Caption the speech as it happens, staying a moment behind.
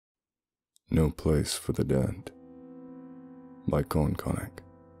No Place for the Dead by Cornconic.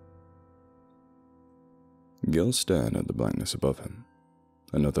 Gil stared at the blackness above him.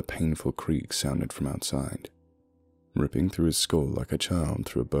 Another painful creak sounded from outside, ripping through his skull like a child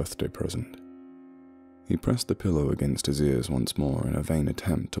through a birthday present. He pressed the pillow against his ears once more in a vain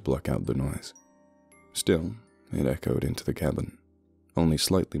attempt to block out the noise. Still, it echoed into the cabin, only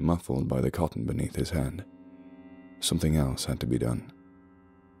slightly muffled by the cotton beneath his head. Something else had to be done.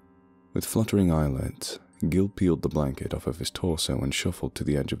 With fluttering eyelids, Gil peeled the blanket off of his torso and shuffled to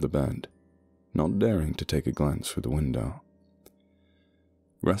the edge of the bed, not daring to take a glance through the window.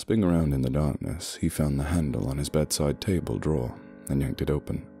 Grasping around in the darkness, he found the handle on his bedside table drawer and yanked it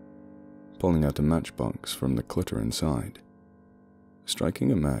open, pulling out a matchbox from the clutter inside.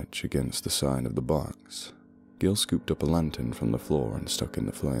 Striking a match against the side of the box, Gil scooped up a lantern from the floor and stuck in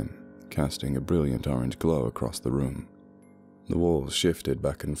the flame, casting a brilliant orange glow across the room. The walls shifted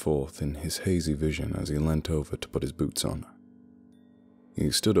back and forth in his hazy vision as he leant over to put his boots on.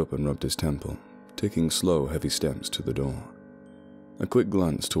 He stood up and rubbed his temple, taking slow, heavy steps to the door. A quick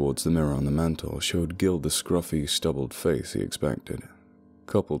glance towards the mirror on the mantel showed Gil the scruffy, stubbled face he expected,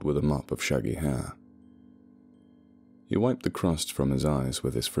 coupled with a mop of shaggy hair. He wiped the crust from his eyes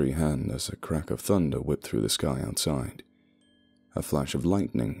with his free hand as a crack of thunder whipped through the sky outside, a flash of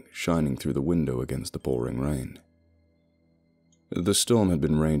lightning shining through the window against the pouring rain. The storm had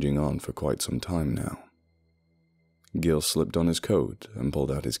been raging on for quite some time now. Gil slipped on his coat and pulled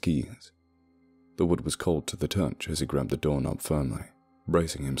out his keys. The wood was cold to the touch as he grabbed the doorknob firmly,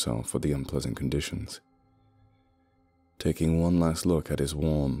 bracing himself for the unpleasant conditions. Taking one last look at his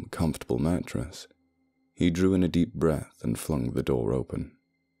warm, comfortable mattress, he drew in a deep breath and flung the door open.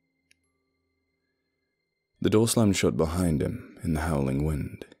 The door slammed shut behind him in the howling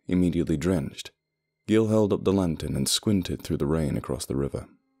wind, immediately drenched. Gil held up the lantern and squinted through the rain across the river.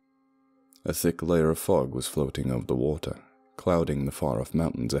 A thick layer of fog was floating over the water, clouding the far-off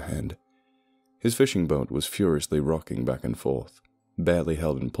mountains ahead. His fishing boat was furiously rocking back and forth, barely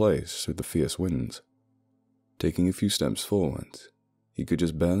held in place through the fierce winds. Taking a few steps forward, he could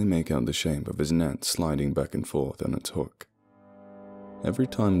just barely make out the shape of his net sliding back and forth on its hook. Every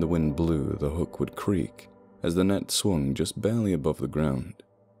time the wind blew, the hook would creak as the net swung just barely above the ground.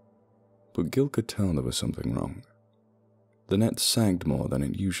 But Gil could tell there was something wrong. The net sagged more than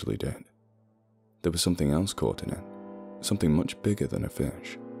it usually did. There was something else caught in it, something much bigger than a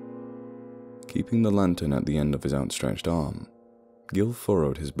fish. Keeping the lantern at the end of his outstretched arm, Gil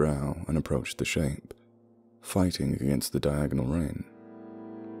furrowed his brow and approached the shape, fighting against the diagonal rain.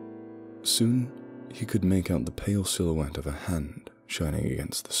 Soon, he could make out the pale silhouette of a hand shining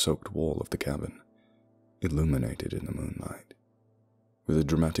against the soaked wall of the cabin, illuminated in the moonlight. With a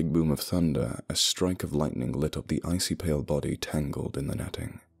dramatic boom of thunder, a strike of lightning lit up the icy pale body tangled in the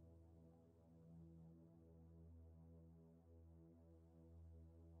netting.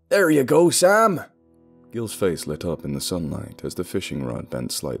 "There you go, Sam!" Gil's face lit up in the sunlight as the fishing rod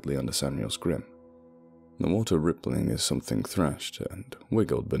bent slightly under Samuel's grip. The water rippling as something thrashed and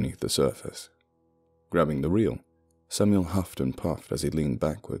wiggled beneath the surface. Grabbing the reel, Samuel huffed and puffed as he leaned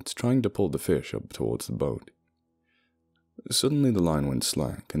backwards, trying to pull the fish up towards the boat. Suddenly the line went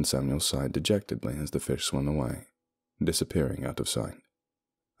slack, and Samuel sighed dejectedly as the fish swam away, disappearing out of sight.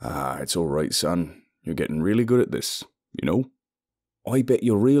 It's all right, son. You're getting really good at this, you know. I bet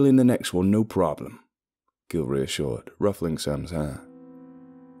you'll reel in the next one, no problem," Gil reassured, ruffling Sam's hair.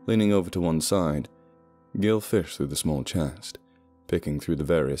 Leaning over to one side, Gil fished through the small chest, picking through the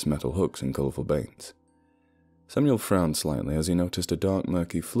various metal hooks and colourful baits. Samuel frowned slightly as he noticed a dark,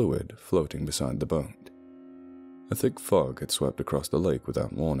 murky fluid floating beside the boat. A thick fog had swept across the lake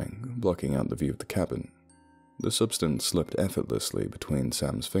without warning, blocking out the view of the cabin. The substance slipped effortlessly between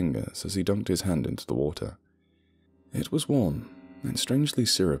Sam's fingers as he dunked his hand into the water. It was warm and strangely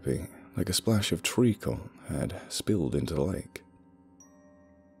syrupy, like a splash of treacle had spilled into the lake.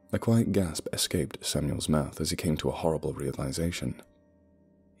 A quiet gasp escaped Samuel's mouth as he came to a horrible realization.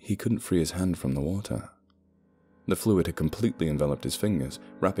 He couldn't free his hand from the water. The fluid had completely enveloped his fingers,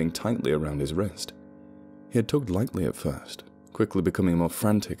 wrapping tightly around his wrist. He had tugged lightly at first, quickly becoming more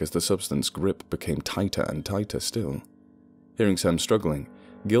frantic as the substance's grip became tighter and tighter still. Hearing Sam struggling,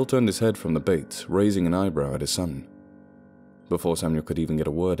 Gil turned his head from the baits, raising an eyebrow at his son. Before Samuel could even get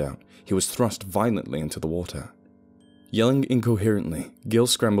a word out, he was thrust violently into the water. Yelling incoherently, Gil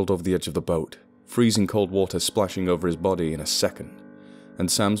scrambled over the edge of the boat, freezing cold water splashing over his body in a second, and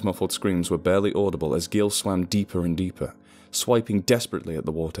Sam's muffled screams were barely audible as Gil swam deeper and deeper, swiping desperately at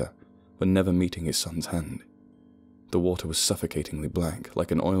the water, but never meeting his son's hand. The water was suffocatingly black, like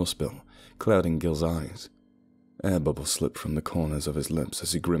an oil spill, clouding Gil's eyes. Air bubbles slipped from the corners of his lips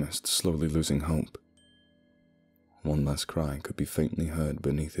as he grimaced, slowly losing hope. One last cry could be faintly heard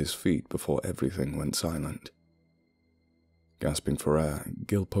beneath his feet before everything went silent. Gasping for air,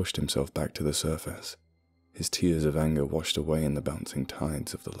 Gil pushed himself back to the surface. His tears of anger washed away in the bouncing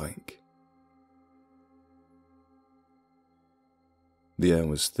tides of the lake. The air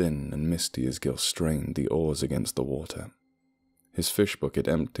was thin and misty as Gil strained the oars against the water, his fish bucket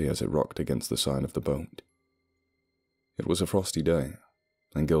empty as it rocked against the side of the boat. It was a frosty day,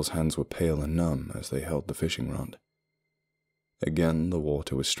 and Gil's hands were pale and numb as they held the fishing rod. Again, the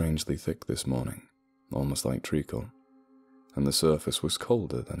water was strangely thick this morning, almost like treacle, and the surface was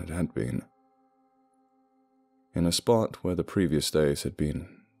colder than it had been. In a spot where the previous days had been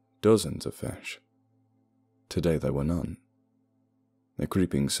dozens of fish, today there were none. A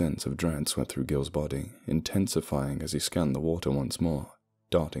creeping sense of dread swept through Gil's body, intensifying as he scanned the water once more,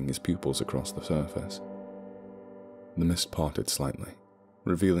 darting his pupils across the surface. The mist parted slightly,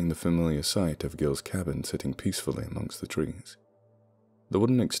 revealing the familiar sight of Gil's cabin sitting peacefully amongst the trees. The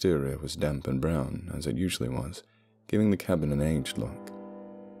wooden exterior was damp and brown, as it usually was, giving the cabin an aged look.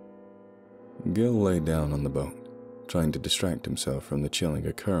 Gil lay down on the boat, trying to distract himself from the chilling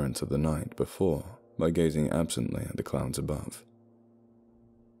occurrence of the night before by gazing absently at the clouds above.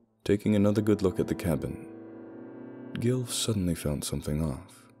 Taking another good look at the cabin, Gil suddenly felt something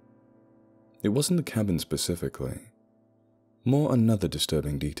off. It wasn't the cabin specifically, more another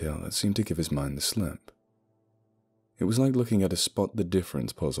disturbing detail that seemed to give his mind the slip. It was like looking at a spot the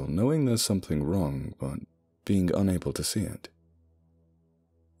difference puzzle, knowing there's something wrong, but being unable to see it.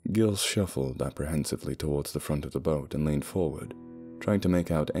 Gil shuffled apprehensively towards the front of the boat and leaned forward, trying to make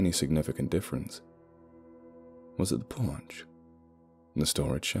out any significant difference. Was it the porch? The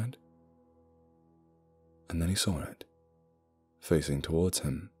storage shed? And then he saw it, facing towards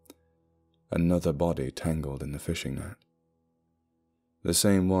him, another body tangled in the fishing net. The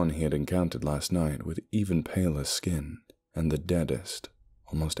same one he had encountered last night with even paler skin and the deadest,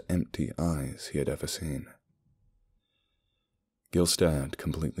 almost empty eyes he had ever seen. Gil stared,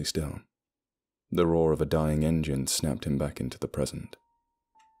 completely still. The roar of a dying engine snapped him back into the present.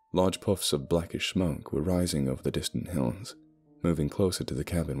 Large puffs of blackish smoke were rising over the distant hills, moving closer to the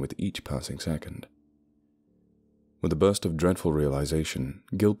cabin with each passing second. With a burst of dreadful realization,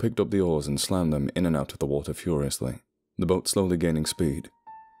 Gil picked up the oars and slammed them in and out of the water furiously, the boat slowly gaining speed.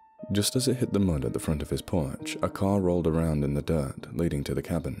 Just as it hit the mud at the front of his porch, a car rolled around in the dirt, leading to the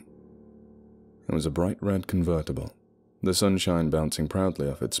cabin. It was a bright red convertible, the sunshine bouncing proudly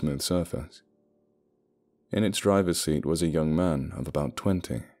off its smooth surface. In its driver's seat was a young man of about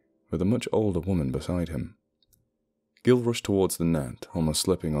 20, with a much older woman beside him. Gil rushed towards the net, almost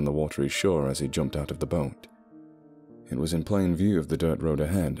slipping on the watery shore as he jumped out of the boat. It was in plain view of the dirt road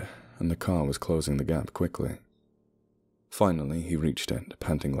ahead, and the car was closing the gap quickly. Finally, he reached it,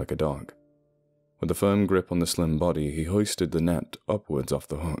 panting like a dog. With a firm grip on the slim body, he hoisted the net upwards off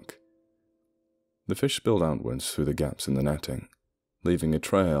the hook. The fish spilled outwards through the gaps in the netting, leaving a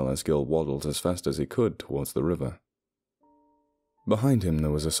trail as Gil waddled as fast as he could towards the river. Behind him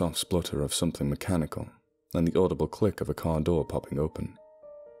there was a soft splutter of something mechanical, and the audible click of a car door popping open.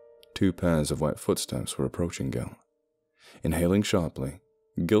 2 pairs of wet footsteps were approaching Gil. Inhaling sharply,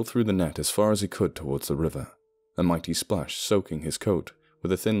 Gil threw the net as far as he could towards the river, a mighty splash soaking his coat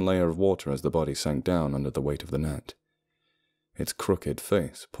with a thin layer of water as the body sank down under the weight of the net, its crooked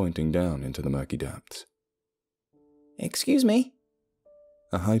face pointing down into the murky depths. "Excuse me?"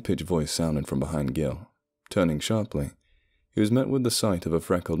 A high-pitched voice sounded from behind Gil. Turning sharply, he was met with the sight of a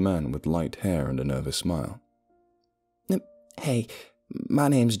freckled man with light hair and a nervous smile. "Hey, my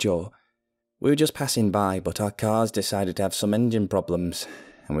name's Joe. We were just passing by, but our car's decided to have some engine problems,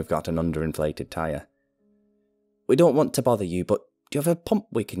 and we've got an underinflated tyre. We don't want to bother you, but do you have a pump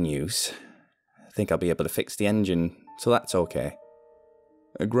we can use? I think I'll be able to fix the engine, so that's okay."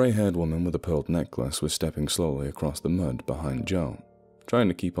 A grey-haired woman with a pearled necklace was stepping slowly across the mud behind Joe, trying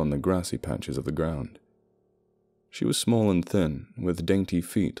to keep on the grassy patches of the ground. She was small and thin, with dainty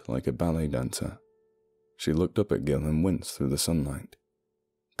feet like a ballet dancer. She looked up at Gil and winced through the sunlight.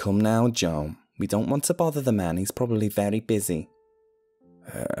 "Come now, Joe. We don't want to bother the man. He's probably very busy."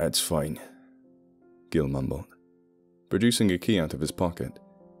 It's fine," Gil mumbled. Producing a key out of his pocket,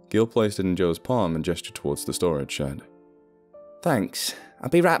 Gil placed it in Joe's palm and gestured towards the storage shed. "Thanks. I'll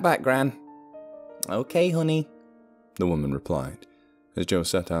be right back, Gran." "Okay, honey," the woman replied, as Joe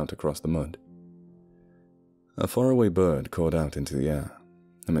set out across the mud. A faraway bird called out into the air,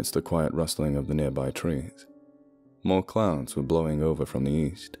 amidst the quiet rustling of the nearby trees. More clouds were blowing over from the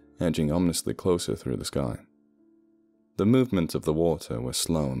east, edging ominously closer through the sky. The movements of the water were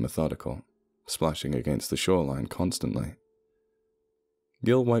slow and methodical, splashing against the shoreline constantly.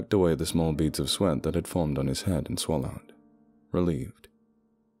 Gil wiped away the small beads of sweat that had formed on his head and swallowed, relieved.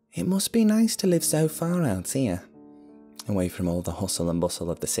 It must be nice to live so far out here, away from all the hustle and bustle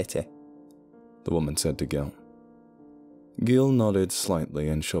of the city, the woman said to Gil. Gil nodded slightly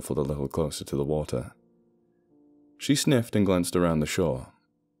and shuffled a little closer to the water. She sniffed and glanced around the shore.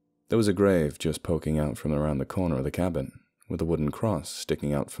 There was a grave just poking out from around the corner of the cabin, with a wooden cross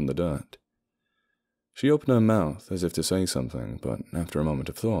sticking out from the dirt. She opened her mouth as if to say something, but after a moment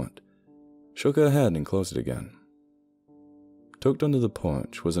of thought, shook her head and closed it again. Tucked under the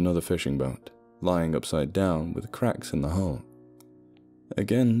porch was another fishing boat, lying upside down with cracks in the hull.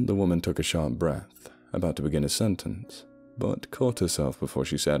 Again, the woman took a sharp breath, about to begin a sentence, but caught herself before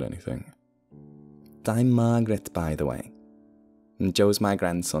she said anything. I'm Margaret, by the way. And Joe's my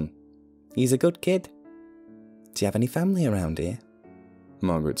grandson. He's a good kid. Do you have any family around here?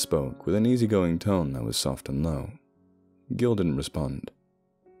 Margaret spoke with an easygoing tone that was soft and low. Gil didn't respond.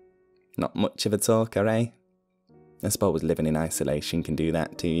 Not much of a talker, eh? I suppose living in isolation can do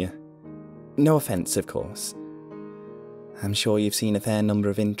that to you. No offence, of course. I'm sure you've seen a fair number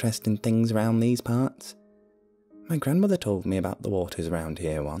of interesting things around these parts. My grandmother told me about the waters around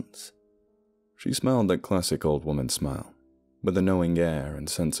here once. She smiled that classic old woman smile, with a knowing air and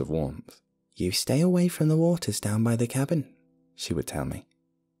sense of warmth. You stay away from the waters down by the cabin, she would tell me.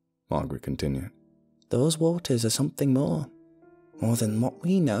 Margaret continued. Those waters are something more than what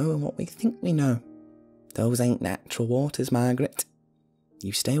we know and what we think we know. Those ain't natural waters, Margaret.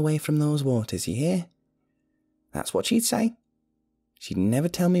 You stay away from those waters, you hear? That's what she'd say. She'd never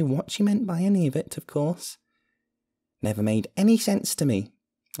tell me what she meant by any of it, of course. Never made any sense to me,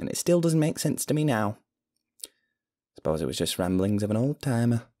 and it still doesn't make sense to me now. Suppose it was just ramblings of an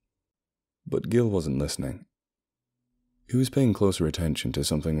old-timer. But Gil wasn't listening. He was paying closer attention to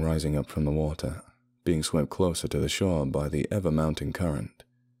something rising up from the water, being swept closer to the shore by the ever-mounting current.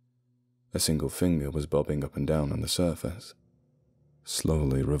 A single finger was bobbing up and down on the surface,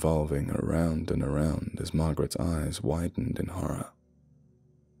 slowly revolving around and around as Margaret's eyes widened in horror.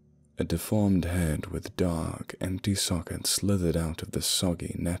 A deformed head with dark, empty sockets slithered out of the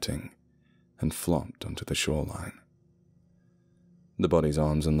soggy netting and flopped onto the shoreline. The body's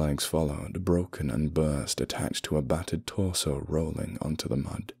arms and legs followed, broken and burst, attached to a battered torso rolling onto the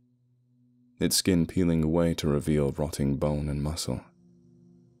mud, its skin peeling away to reveal rotting bone and muscle.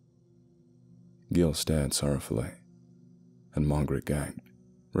 Gil stared sorrowfully, and Margaret gagged,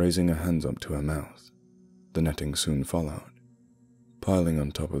 raising her hands up to her mouth. The netting soon followed, piling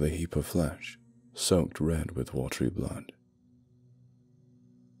on top of the heap of flesh, soaked red with watery blood.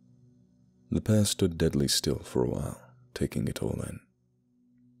 The pair stood deadly still for a while, taking it all in.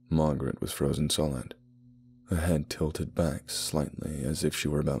 Margaret was frozen solid, her head tilted back slightly as if she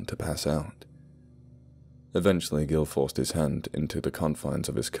were about to pass out. Eventually, Gil forced his hand into the confines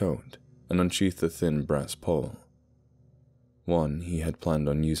of his coat and unsheathed the thin brass pole, one he had planned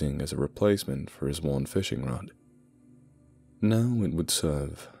on using as a replacement for his worn fishing rod. Now it would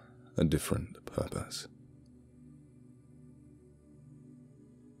serve a different purpose.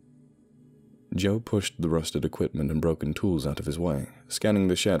 Joe pushed the rusted equipment and broken tools out of his way, scanning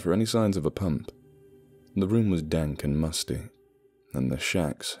the shed for any signs of a pump. The room was dank and musty, and the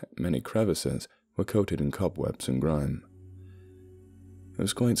shack's many crevices were coated in cobwebs and grime. It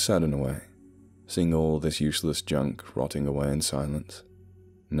was quite sad in a way, seeing all this useless junk rotting away in silence,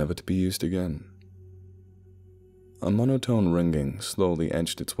 never to be used again. A monotone ringing slowly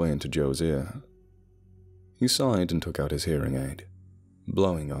edged its way into Joe's ear. He sighed and took out his hearing aid,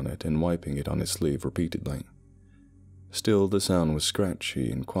 blowing on it and wiping it on his sleeve repeatedly. Still, the sound was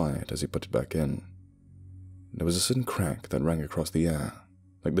scratchy and quiet as he put it back in. There was a sudden crack that rang across the air,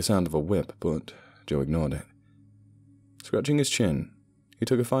 like the sound of a whip, but Joe ignored it. Scratching his chin, he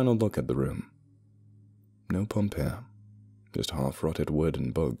took a final look at the room. No pump here, just half-rotted wood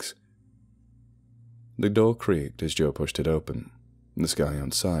and bugs. The door creaked as Joe pushed it open. The sky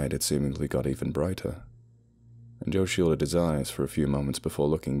outside had seemingly got even brighter, and Joe shielded his eyes for a few moments before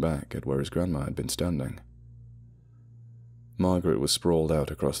looking back at where his grandma had been standing. Margaret was sprawled out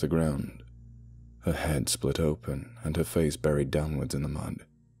across the ground, her head split open and her face buried downwards in the mud.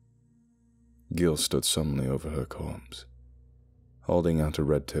 Gil stood sullenly over her corpse, holding out a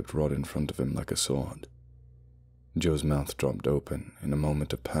red-tipped rod in front of him like a sword. Joe's mouth dropped open. In a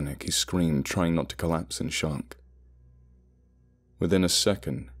moment of panic, he screamed, trying not to collapse in shock. Within a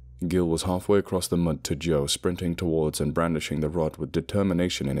second, Gil was halfway across the mud to Joe, sprinting towards and brandishing the rod with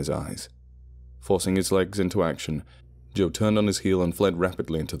determination in his eyes. Forcing his legs into action, Joe turned on his heel and fled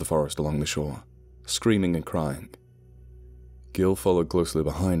rapidly into the forest along the shore, screaming and crying. Gil followed closely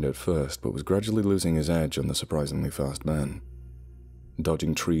behind at first, but was gradually losing his edge on the surprisingly fast man.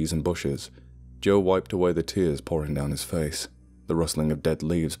 Dodging trees and bushes, Joe wiped away the tears pouring down his face, the rustling of dead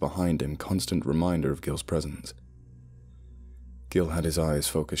leaves behind him constant reminder of Gil's presence. Gil had his eyes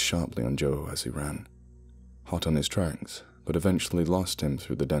focused sharply on Joe as he ran, hot on his tracks, but eventually lost him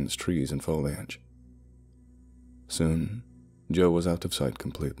through the dense trees and foliage. Soon, Joe was out of sight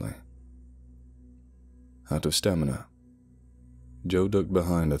completely. Out of stamina, Joe ducked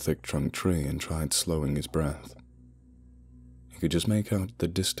behind a thick-trunked tree and tried slowing his breath. He could just make out the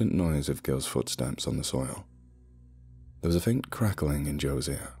distant noise of Gil's footsteps on the soil. There was a faint crackling in Joe's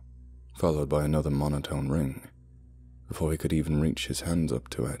ear, followed by another monotone ring. Before he could even reach his hands up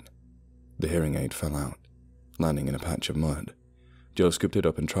to it, the hearing aid fell out, landing in a patch of mud. Joe scooped it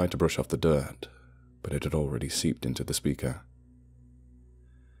up and tried to brush off the dirt, but it had already seeped into the speaker.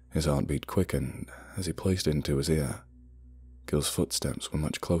 His heartbeat quickened as he placed it into his ear. Gil's footsteps were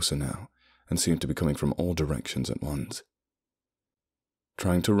much closer now, and seemed to be coming from all directions at once.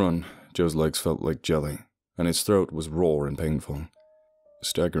 Trying to run, Joe's legs felt like jelly, and his throat was raw and painful.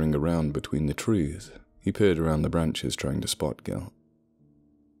 Staggering around between the trees, he peered around the branches trying to spot Gil.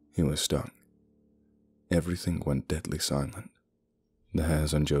 He was stuck. Everything went deadly silent. The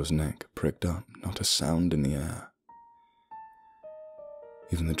hairs on Joe's neck pricked up, not a sound in the air.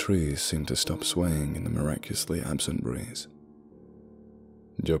 Even the trees seemed to stop swaying in the miraculously absent breeze.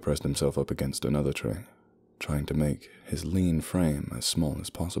 Joe pressed himself up against another tree, trying to make his lean frame as small as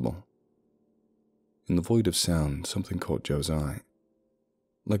possible. In the void of sound, something caught Joe's eye.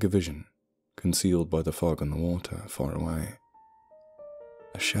 Like a vision, concealed by the fog on the water far away.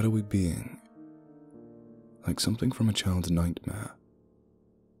 A shadowy being, like something from a child's nightmare.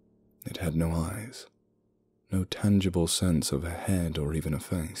 It had no eyes, no tangible sense of a head or even a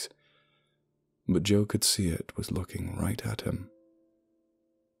face, but Joe could see it was looking right at him.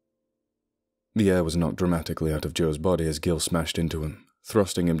 The air was knocked dramatically out of Joe's body as Gil smashed into him,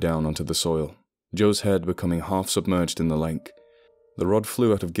 thrusting him down onto the soil, Joe's head becoming half submerged in the lake. The rod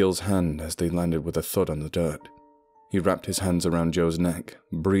flew out of Gil's hand as they landed with a thud on the dirt. He wrapped his hands around Joe's neck,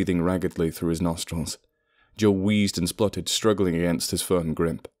 breathing raggedly through his nostrils. Joe wheezed and spluttered, struggling against his firm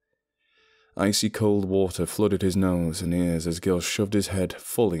grip. Icy cold water flooded his nose and ears as Gil shoved his head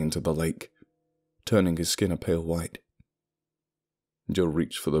fully into the lake, turning his skin a pale white. Joe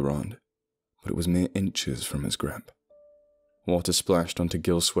reached for the rod, but it was mere inches from his grip. Water splashed onto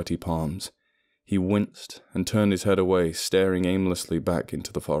Gil's sweaty palms. He winced and turned his head away, staring aimlessly back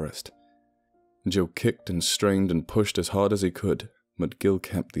into the forest. Joe kicked and strained and pushed as hard as he could, but Gil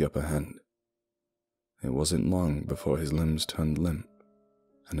kept the upper hand. It wasn't long before his limbs turned limp,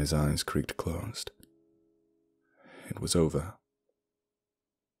 and his eyes creaked closed. It was over.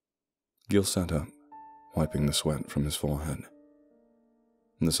 Gil sat up, wiping the sweat from his forehead.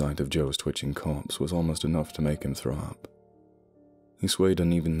 The sight of Joe's twitching corpse was almost enough to make him throw up. He swayed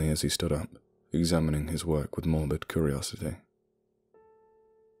unevenly as he stood up, examining his work with morbid curiosity.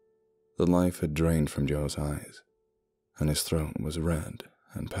 The life had drained from Joe's eyes, and his throat was red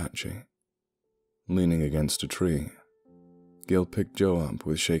and patchy. Leaning against a tree, Gil picked Joe up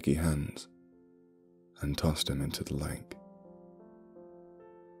with shaky hands and tossed him into the lake.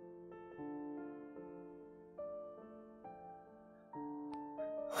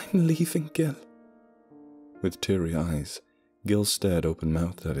 I'm leaving, Gil. With teary eyes, Gil stared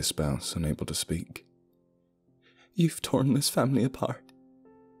open-mouthed at his spouse, unable to speak. You've torn this family apart.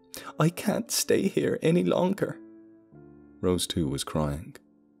 I can't stay here any longer. Rose, too, was crying,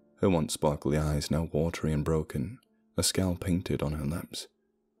 her once sparkly eyes now watery and broken, a scowl painted on her lips.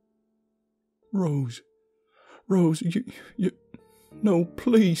 Rose, you... No,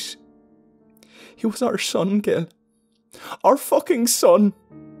 please. He was our son, Gil. Our fucking son!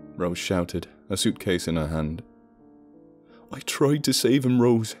 Rose shouted, a suitcase in her hand. I tried to save him,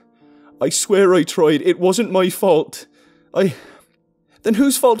 Rose. I swear I tried. It wasn't my fault. Then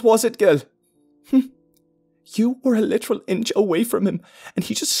whose fault was it, Gil? You were a literal inch away from him, and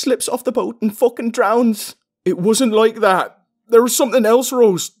he just slips off the boat and fucking drowns. It wasn't like that. There was something else,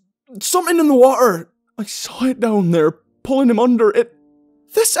 Rose. Something in the water. I saw it down there, pulling him under it.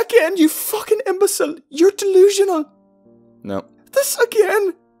 This again, you fucking imbecile. You're delusional. No. This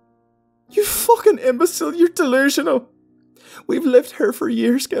again. You fucking imbecile. You're delusional. We've lived here for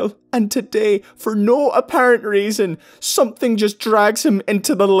years, Gil, and today, for no apparent reason, something just drags him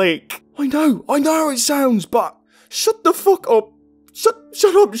into the lake. I know how it sounds, but shut the fuck up. Shut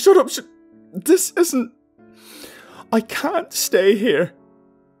up. This isn't... I can't stay here.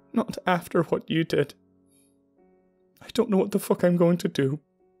 Not after what you did. I don't know what the fuck I'm going to do.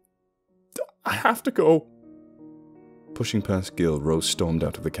 I have to go. pushing past Gil, Rose stormed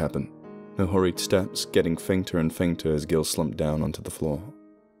out of the cabin, her hurried steps getting fainter and fainter as Gil slumped down onto the floor,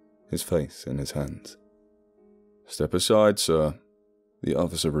 his face in his hands. "Step aside, sir," the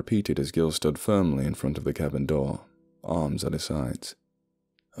officer repeated as Gil stood firmly in front of the cabin door, arms at his sides.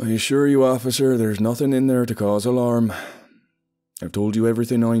 "I assure you, officer, there's nothing in there to cause alarm. I've told you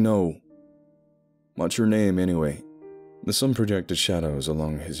everything I know. What's your name, anyway?" The sun projected shadows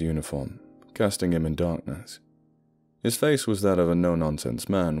along his uniform, casting him in darkness. His face was that of a no-nonsense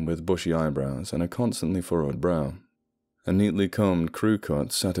man with bushy eyebrows and a constantly furrowed brow. A neatly combed crew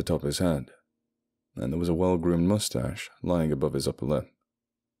cut sat atop his head, and there was a well-groomed mustache lying above his upper lip.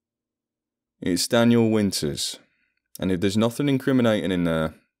 "It's Daniel Winters, and if there's nothing incriminating in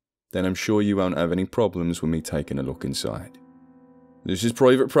there, then I'm sure you won't have any problems with me taking a look inside. This is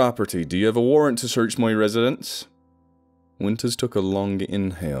private property. Do you have a warrant to search my residence?" Winters took a long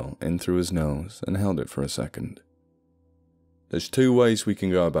inhale in through his nose and held it for a second. "There's two ways we can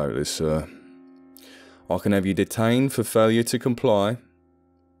go about this, sir. I can have you detained for failure to comply,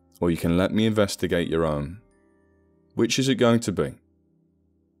 or you can let me investigate your own. Which is it going to be?"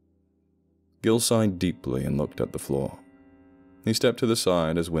 Gil sighed deeply and looked at the floor. He stepped to the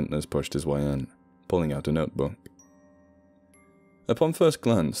side as Winters pushed his way in, pulling out a notebook. Upon first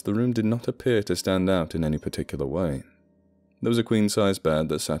glance, the room did not appear to stand out in any particular way. There was a queen-size bed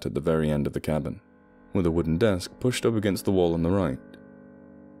that sat at the very end of the cabin, with a wooden desk pushed up against the wall on the right.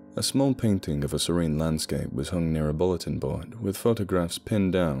 A small painting of a serene landscape was hung near a bulletin board, with photographs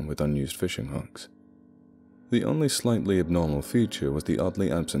pinned down with unused fishing hooks. The only slightly abnormal feature was the oddly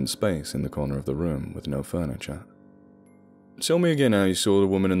absent space in the corner of the room with no furniture. "Tell me again how you saw the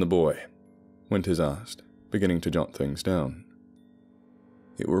woman and the boy," Winters asked, beginning to jot things down.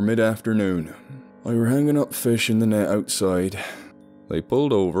 "It were mid-afternoon. I were hanging up fish in the net outside. They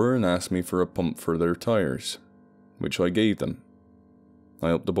pulled over and asked me for a pump for their tires, which I gave them. I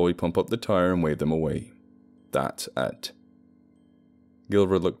helped the boy pump up the tire and waved them away. That's it." Gil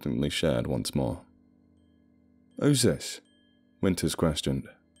reluctantly shared once more. "Who's this?" Winters questioned,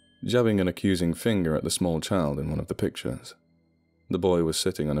 jabbing an accusing finger at the small child in one of the pictures. The boy was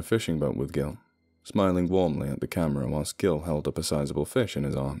sitting on a fishing boat with Gil, smiling warmly at the camera whilst Gil held up a sizable fish in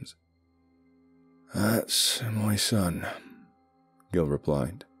his arms. "That's my son," Gil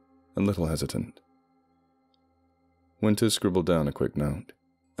replied, a little hesitant. Winters scribbled down a quick note.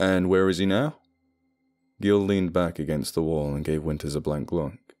 "And where is he now?" Gil leaned back against the wall and gave Winters a blank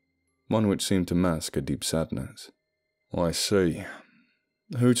look, one which seemed to mask a deep sadness. "I see.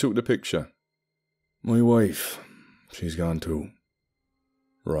 Who took the picture?" "My wife. She's gone too."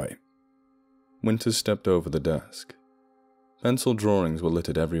 "Right." Winters stepped over the desk. Pencil drawings were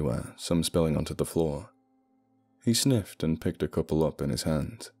littered everywhere, some spilling onto the floor. He sniffed and picked a couple up in his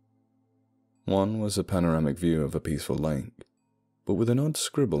hands. One was a panoramic view of a peaceful lake, but with an odd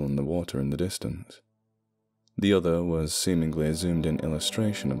scribble in the water in the distance. The other was seemingly a zoomed-in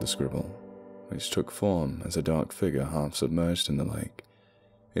illustration of the scribble, which took form as a dark figure half submerged in the lake,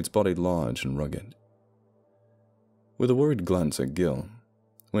 its body large and rugged. With a worried glance at Gil,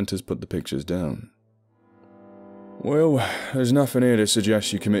 Winters put the pictures down. "Well, there's nothing here to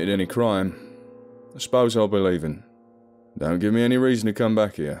suggest you committed any crime. I suppose I'll be leaving. Don't give me any reason to come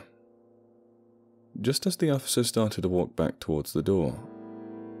back here." Just as the officer started to walk back towards the door,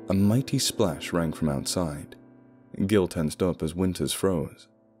 a mighty splash rang from outside. Gil tensed up as Winters froze,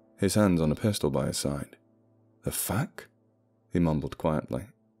 his hands on a pistol by his side. "The fuck?" he mumbled quietly.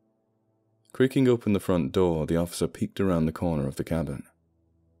 Creaking open the front door, the officer peeked around the corner of the cabin.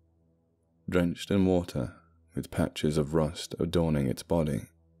 Drenched in water, with patches of rust adorning its body,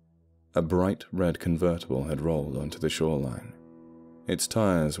 a bright red convertible had rolled onto the shoreline. Its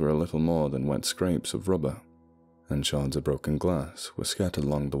tires were a little more than wet scrapes of rubber, and shards of broken glass were scattered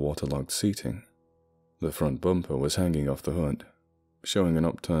along the waterlogged seating. The front bumper was hanging off the hood, showing an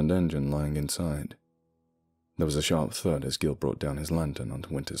upturned engine lying inside. There was a sharp thud as Gil brought down his lantern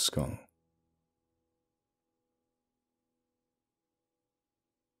onto Winters' skull.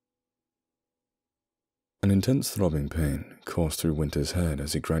 An intense throbbing pain coursed through Winters' head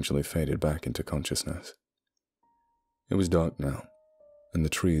as he gradually faded back into consciousness. It was dark now, and the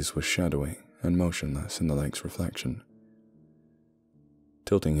trees were shadowy and motionless in the lake's reflection.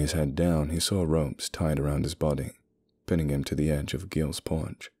 Tilting his head down, he saw ropes tied around his body, pinning him to the edge of Gil's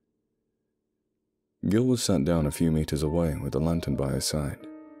porch. Gil was sat down a few meters away with a lantern by his side,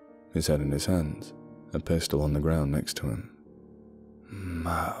 his head in his hands, a pistol on the ground next to him.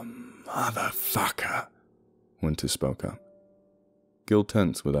 "Motherfucker," Winters spoke up. Gil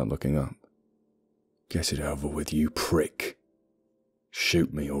tensed without looking up. "Get it over with, you prick.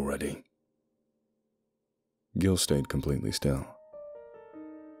 Shoot me already." Gil stayed completely still.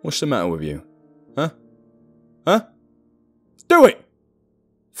 What's the matter with you? Huh? Huh? Do it!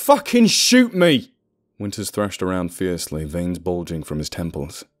 Fucking shoot me! Winters thrashed around fiercely, veins bulging from his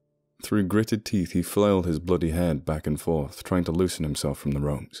temples. Through gritted teeth, he flailed his bloody head back and forth, trying to loosen himself from the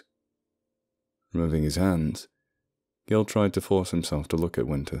ropes. Removing his hands, Gil tried to force himself to look at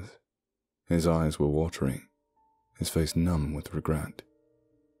Winters. His eyes were watery, his face numb with regret.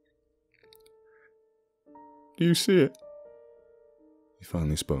 Do you see it? He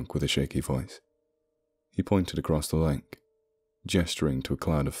finally spoke with a shaky voice. He pointed across the lake, gesturing to a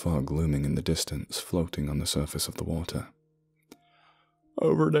cloud of fog looming in the distance, floating on the surface of the water.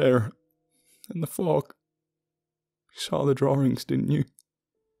 Over there, in the fog. You saw the drawings, didn't you?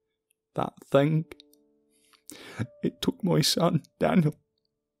 That thing. It took my son, Daniel.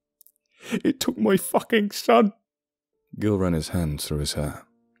 It took my fucking son. Gil ran his hands through his hair,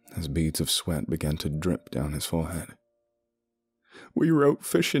 as beads of sweat began to drip down his forehead. We were out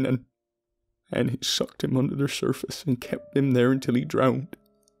fishing and he sucked him under the surface and kept him there until he drowned.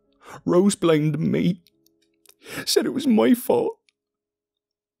 Rose blamed me. Said it was my fault.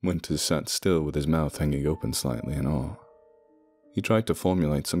 Winters sat still with his mouth hanging open slightly in awe. He tried to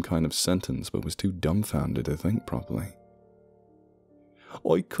formulate some kind of sentence but was too dumbfounded to think properly.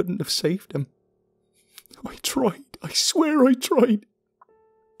 I couldn't have saved him. I tried. I swear I tried.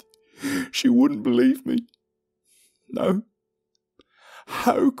 She wouldn't believe me. No.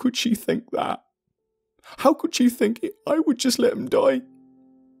 How could she think that? How could she think I would just let him die?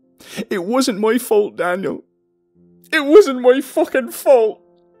 It wasn't my fault, Daniel. It wasn't my fucking fault.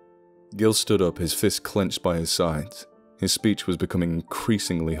 Gil stood up, his fists clenched by his sides. His speech was becoming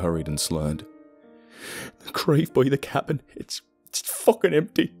increasingly hurried and slurred. The grave by the cabin, it's fucking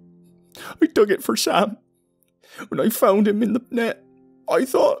empty. I dug it for Sam. When I found him in the net, I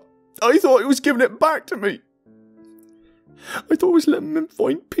thought it was giving it back to me. I thought it was letting him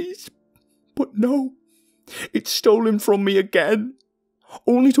find peace. But no, it's stolen from me again,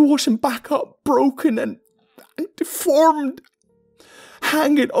 only to wash him back up, broken and deformed,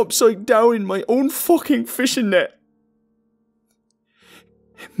 hanging upside down in my own fucking fishing net.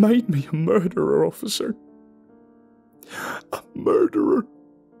 It made me a murderer, officer. A murderer.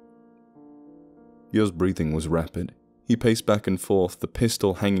 Gil's breathing was rapid. He paced back and forth, the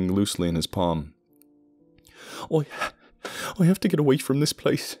pistol hanging loosely in his palm. I have to get away from this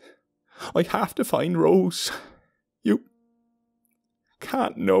place. I have to find Rose. You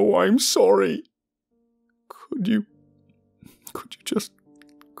can't know I'm sorry. Could you just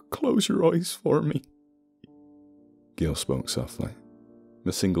close your eyes for me? Gil spoke softly,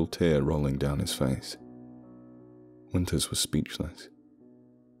 a single tear rolling down his face. Winters was speechless.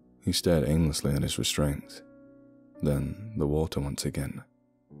 He stared aimlessly at his restraints, then the water once again.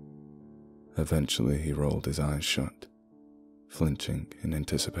 Eventually he rolled his eyes shut, flinching in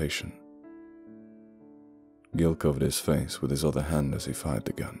anticipation. Gil covered his face with his other hand as he fired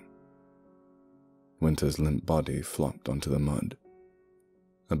the gun. Winter's limp body flopped onto the mud.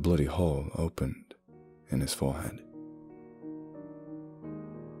 A bloody hole opened in his forehead.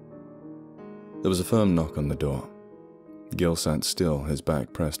 There was a firm knock on the door. Gil sat still, his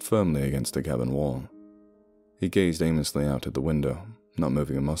back pressed firmly against the cabin wall. He gazed aimlessly out at the window, not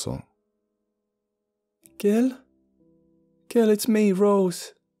moving a muscle. Gil? Gil, it's me,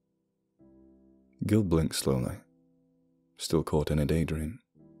 Rose. Gil blinked slowly, still caught in a daydream.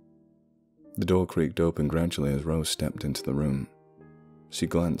 The door creaked open gradually as Rose stepped into the room. She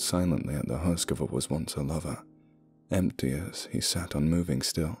glanced silently at the husk of what was once her lover, empty as he sat unmoving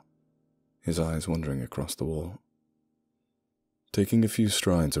still, his eyes wandering across the wall. Taking a few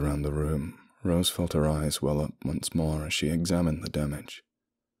strides around the room, Rose felt her eyes well up once more as she examined the damage.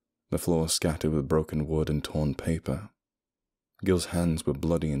 The floor scattered with broken wood and torn paper. Gil's hands were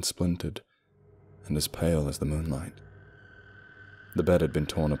bloody and splintered, and as pale as the moonlight. The bed had been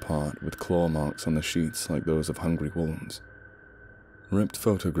torn apart, with claw marks on the sheets like those of hungry wolves. Ripped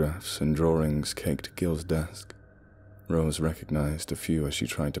photographs and drawings caked Gil's desk. Rose recognized a few as she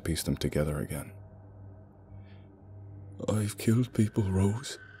tried to piece them together again. "I've killed people,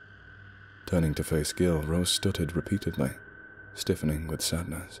 Rose." Turning to face Gil, Rose stuttered repeatedly, stiffening with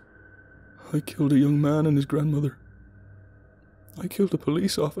sadness. I killed a young man and his grandmother. I killed a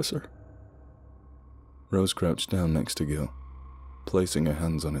police officer. Rose crouched down next to Gil, placing her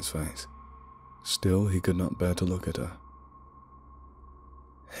hands on his face. Still, he could not bear to look at her.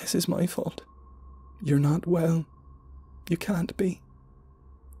 This is my fault. You're not well. You can't be.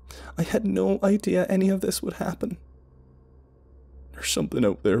 I had no idea any of this would happen. There's something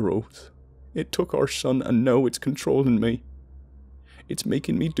out there, Rose. It took our son and now it's controlling me. It's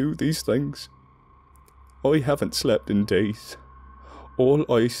making me do these things. I haven't slept in days.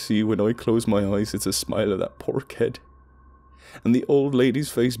 All I see when I close my eyes is the smile of that poor kid, and the old lady's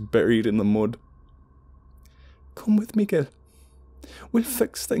face buried in the mud. Come with me, Gil. We'll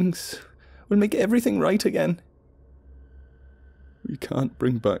fix things. We'll make everything right again. We can't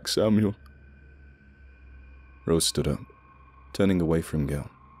bring back Samuel. Rose stood up, turning away from Gil.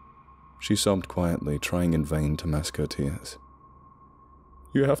 She sobbed quietly, trying in vain to mask her tears.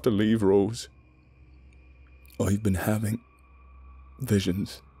 You have to leave, Rose. I've been having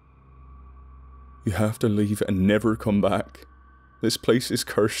visions. You have to leave and never come back. This place is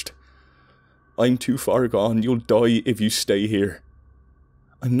cursed. I'm too far gone. You'll die if you stay here.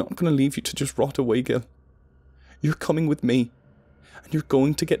 I'm not going to leave you to just rot away, Gil. You're coming with me, and you're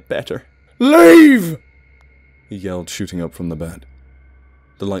going to get better. Leave! He yelled, shooting up from the bed.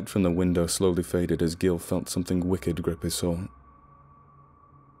 The light from the window slowly faded as Gil felt something wicked grip his soul.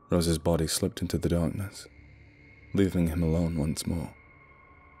 Rose's body slipped into the darkness, leaving him alone once more.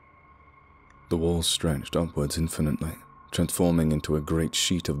 The walls stretched upwards infinitely, transforming into a great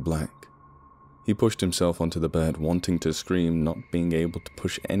sheet of black. He pushed himself onto the bed, wanting to scream, not being able to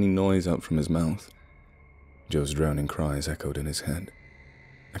push any noise out from his mouth. Joe's drowning cries echoed in his head.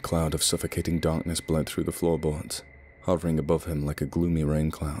 A cloud of suffocating darkness bled through the floorboards, hovering above him like a gloomy rain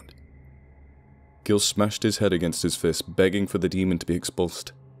cloud. Gil smashed his head against his fist, begging for the demon to be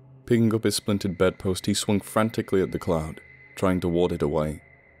expulsed. Picking up his splintered bedpost, he swung frantically at the cloud, trying to ward it away.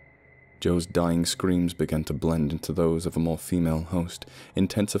 Joe's dying screams began to blend into those of a more female host,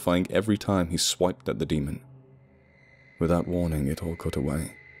 intensifying every time he swiped at the demon. Without warning, it all cut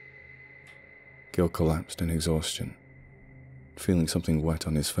away. Gil collapsed in exhaustion, feeling something wet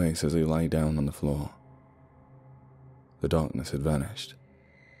on his face as he lay down on the floor. The darkness had vanished,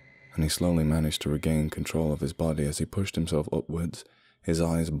 and he slowly managed to regain control of his body as he pushed himself upwards, his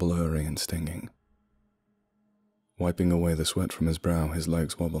eyes blurry and stinging. Wiping away the sweat from his brow, his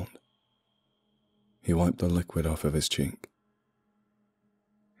legs wobbled. He wiped the liquid off of his cheek.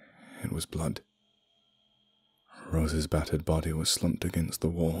 It was blood. Rose's battered body was slumped against the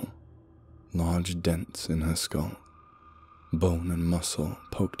wall, large dents in her skull. Bone and muscle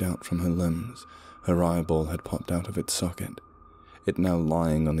poked out from her limbs. Her eyeball had popped out of its socket, it now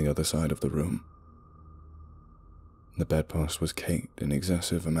lying on the other side of the room. The bedpost was caked in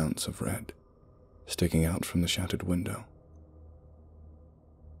excessive amounts of red, sticking out from the shattered window.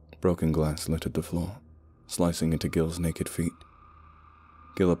 Broken glass littered the floor, slicing into Gil's naked feet.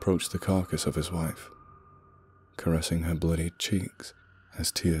 Gil approached the carcass of his wife, caressing her bloodied cheeks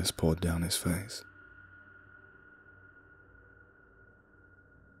as tears poured down his face.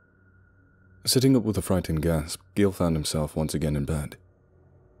 Sitting up with a frightened gasp, Gil found himself once again in bed.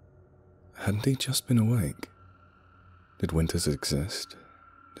 Hadn't he just been awake? Did Winters exist?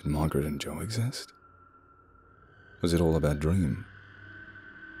 Did Margaret and Joe exist? Was it all a bad dream?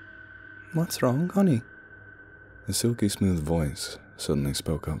 What's wrong, honey? A silky smooth voice suddenly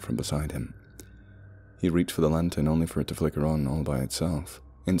spoke up from beside him. He reached for the lantern only for it to flicker on all by itself,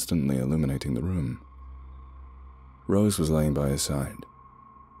 instantly illuminating the room. Rose was laying by his side.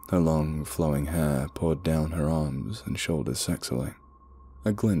 Her long, flowing hair poured down her arms and shoulders sexily,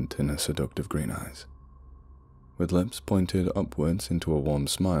 a glint in her seductive green eyes. With lips pointed upwards into a warm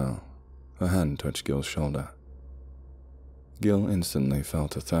smile, her hand touched Gil's shoulder. Gil instantly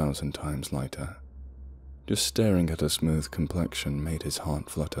felt 1,000 times lighter. Just staring at her smooth complexion made his heart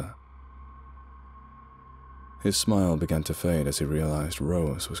flutter. His smile began to fade as he realized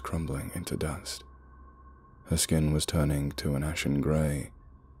Rose was crumbling into dust. Her skin was turning to an ashen grey,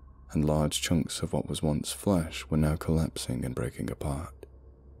 and large chunks of what was once flesh were now collapsing and breaking apart.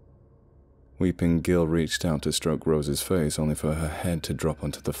 Weeping, Gil reached out to stroke Rose's face, only for her head to drop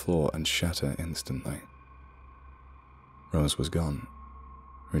onto the floor and shatter instantly. Rose was gone,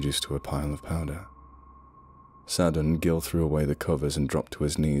 reduced to a pile of powder. Saddened, Gil threw away the covers and dropped to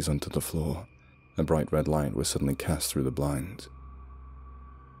his knees onto the floor. A bright red light was suddenly cast through the blinds.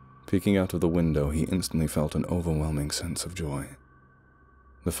 Peeking out of the window, he instantly felt an overwhelming sense of joy.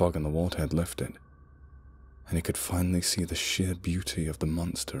 The fog on the water had lifted, and he could finally see the sheer beauty of the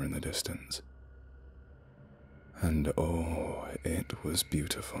monster in the distance. And oh, it was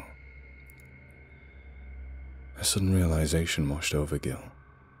beautiful. A sudden realization washed over Gil.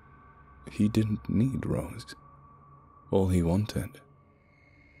 He didn't need Rose. All he wanted,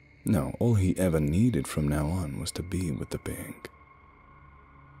 no, all he ever needed from now on was to be with the being.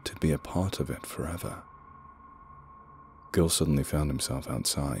 To be a part of it forever. Gil suddenly found himself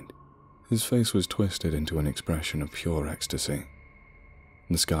outside. His face was twisted into an expression of pure ecstasy.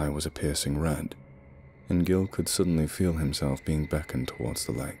 The sky was a piercing red, and Gil could suddenly feel himself being beckoned towards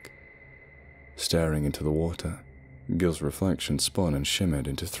the lake. Staring into the water, Gil's reflection spun and shimmered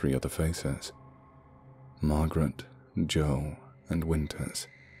into 3 other faces. Margaret, Joe, and Winters.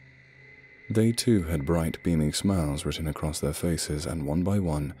 They too had bright beaming smiles written across their faces, and one by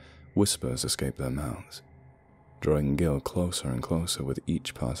one, whispers escaped their mouths, drawing Gil closer and closer with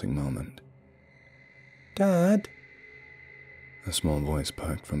each passing moment. Dad? A small voice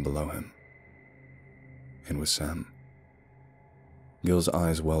perked from below him. It was Sam. Gil's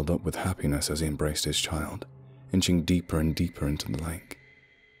eyes welled up with happiness as he embraced his child, inching deeper and deeper into the lake.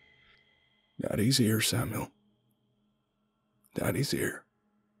 "Daddy's here, Samuel. Daddy's here,"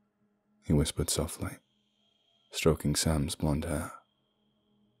 he whispered softly, stroking Sam's blonde hair.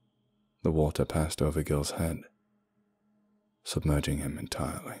 The water passed over Gil's head, submerging him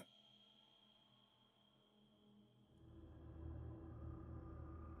entirely.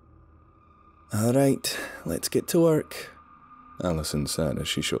 "All right, let's get to work," Allison said as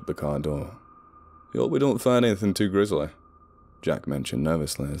she shut the car door. "You hope we don't find anything too grisly," Jack mentioned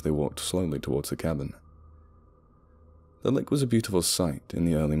nervously as they walked slowly towards the cabin. The lake was a beautiful sight in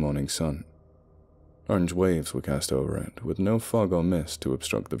the early morning sun. Orange waves were cast over it, with no fog or mist to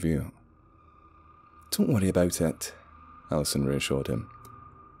obstruct the view. "Don't worry about it," Allison reassured him.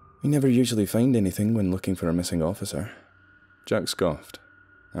 "We never usually find anything when looking for a missing officer." Jack scoffed.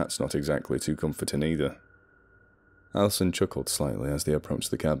 "That's not exactly too comforting either." Allison chuckled slightly as they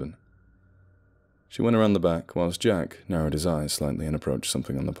approached the cabin. She went around the back, whilst Jack narrowed his eyes slightly and approached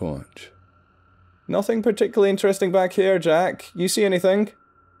something on the porch. "Nothing particularly interesting back here, Jack. You see anything?"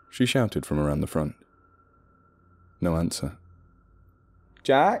 She shouted from around the front. No answer.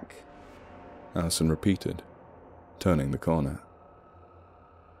 "Jack?" Allison repeated, turning the corner.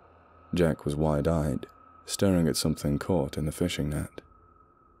 Jack was wide-eyed, staring at something caught in the fishing net.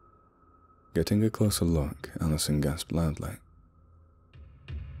 Getting a closer look, Allison gasped loudly.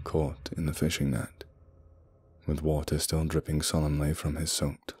 Caught in the fishing net, with water still dripping solemnly from his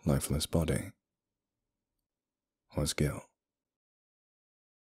soaked, lifeless body, was Gil.